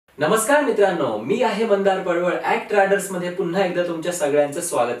नमस्कार मित्रांनो, मी आहे मंदार पडवळ ऍक्ट रायडर्स मध्ये पुन्हा एकदा तुमच्या सगळ्यांचं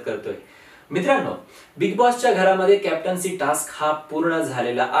स्वागत करतोय। मित्रांनो, बिग बॉसच्या घरामध्ये कॅप्टन्सी टास्क हा पूर्ण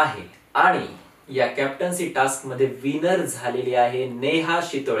झालेला आहे आणि या कॅप्टन्सी टास्क मध्ये विनर झालेली आहे नेहा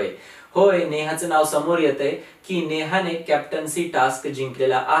शितोळे। होय, नेहाचं नाव समोर येतंय की नेहाने कॅप्टन्सी टास्क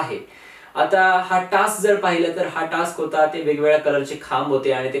जिंकलेला आहे। आता हा टास्क जर पाहिलं तर हा टास्क होता ते वेगवेगळ्या कलरचे खांब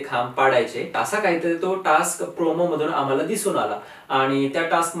होते आणि ते खांब पाडायचे, असा काहीतरी तो टास्क प्रोमो मधून आम्हाला दिसून आला आणि त्या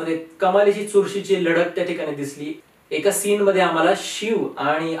टास्क मध्ये कमालीची चुरशीची लढत त्या ठिकाणी दिसली। एका सीन मध्ये आम्हाला शिव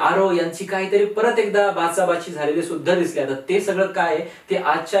आणि आरो यांची काहीतरी परत एकदा बाचाबाची झालेली सुद्धा दिसली। आता ते सगळं काय ते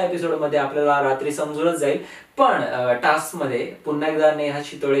आजच्या एपिसोड मध्ये आपल्याला रात्री समजूनच जाईल। पण टास्क मध्ये पुन्हा एकदा नेहा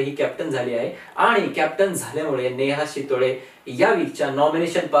शितोळे ही कॅप्टन झाली आहे आणि कॅप्टन झाल्यामुळे नेहा शितोळे या वीकच्या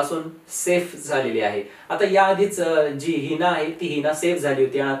नॉमिनेशन पासून सेफ झालेली आहे। आता या आधीच जी हिना आहे ती हिना सेफ झाली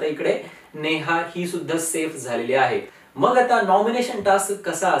होती आणि आता इकडे नेहा ही सुद्धा सेफ झालेली आहे। मग आता नॉमिनेशन टास्क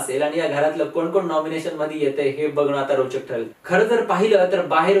कसा असेल आणि या घरातलं कोण कोण नॉमिनेशन मध्ये येते हे बघणं आता रोचक ठरेल। खरं जर पाहिलं तर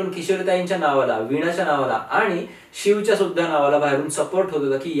बाहेरून किशोरीताईंच्या नावाला, वीणाच्या नावाला आणि शिवच्या सुद्धा नावाला बाहेरून सपोर्ट होत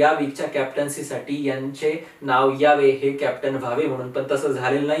होता की या वीकच्या कॅप्टन्सीसाठी यांचे नाव यावे, हे कॅप्टन व्हावे म्हणून, पण तसं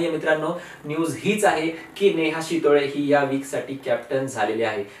झालेलं नाहीये मित्रांनो। न्यूज हीच आहे की नेहा शितोळे ही या वीक साठी कॅप्टन झालेली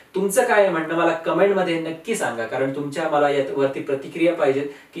आहे। तुमचं काय म्हणणं मला कमेंट मध्ये नक्की सांगा, कारण तुमच्या मला यावरती प्रतिक्रिया पाहिजेत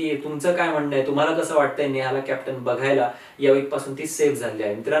की तुमचं काय म्हणणं आहे, तुम्हाला कसं वाटतंय नेहाला कॅप्टन बघायला या वीक पासून ती सेफ झाली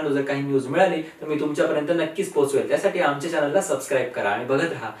आहे। मित्रांनो, जर काही न्यूज मिळाली तर मी तुमच्यापर्यंत नक्कीच पोहोचवेल। त्यासाठी आमच्या चॅनलला सबस्क्राईब करा आणि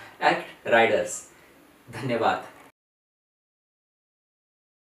बघत राहा ऍक्ट रायडर्स। धन्यवाद।